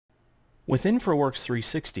With Infraworks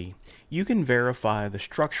 360, you can verify the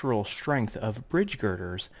structural strength of bridge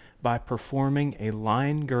girders by performing a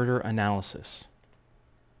line girder analysis.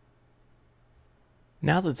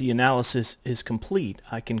 Now that the analysis is complete,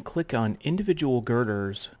 I can click on individual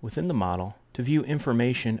girders within the model to view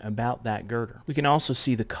information about that girder. We can also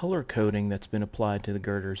see the color coding that's been applied to the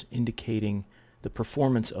girders, indicating the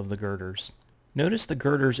performance of the girders. Notice the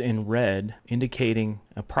girders in red indicating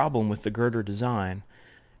a problem with the girder design,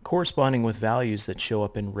 corresponding with values that show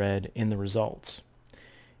up in red in the results.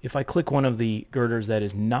 If I click one of the girders that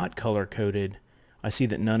is not color coded, I see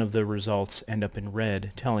that none of the results end up in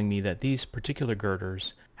red, telling me that these particular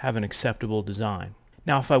girders have an acceptable design.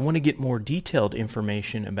 Now, if I want to get more detailed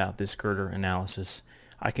information about this girder analysis,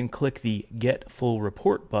 I can click the Get Full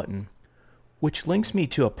Report button, which links me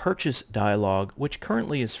to a purchase dialog which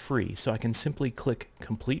currently is free, so I can simply click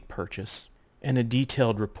Complete Purchase and a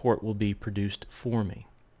detailed report will be produced for me.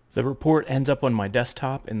 The report ends up on my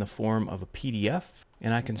desktop in the form of a PDF,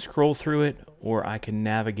 and I can scroll through it, or I can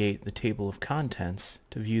navigate the table of contents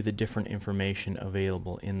to view the different information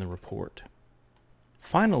available in the report.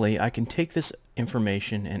 Finally, I can take this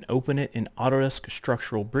information and open it in Autodesk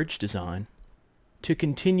Structural Bridge Design to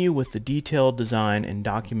continue with the detailed design and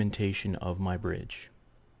documentation of my bridge.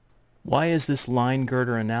 Why is this line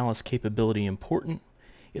girder analysis capability important?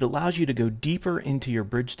 It allows you to go deeper into your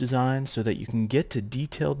bridge design so that you can get to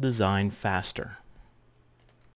detailed design faster.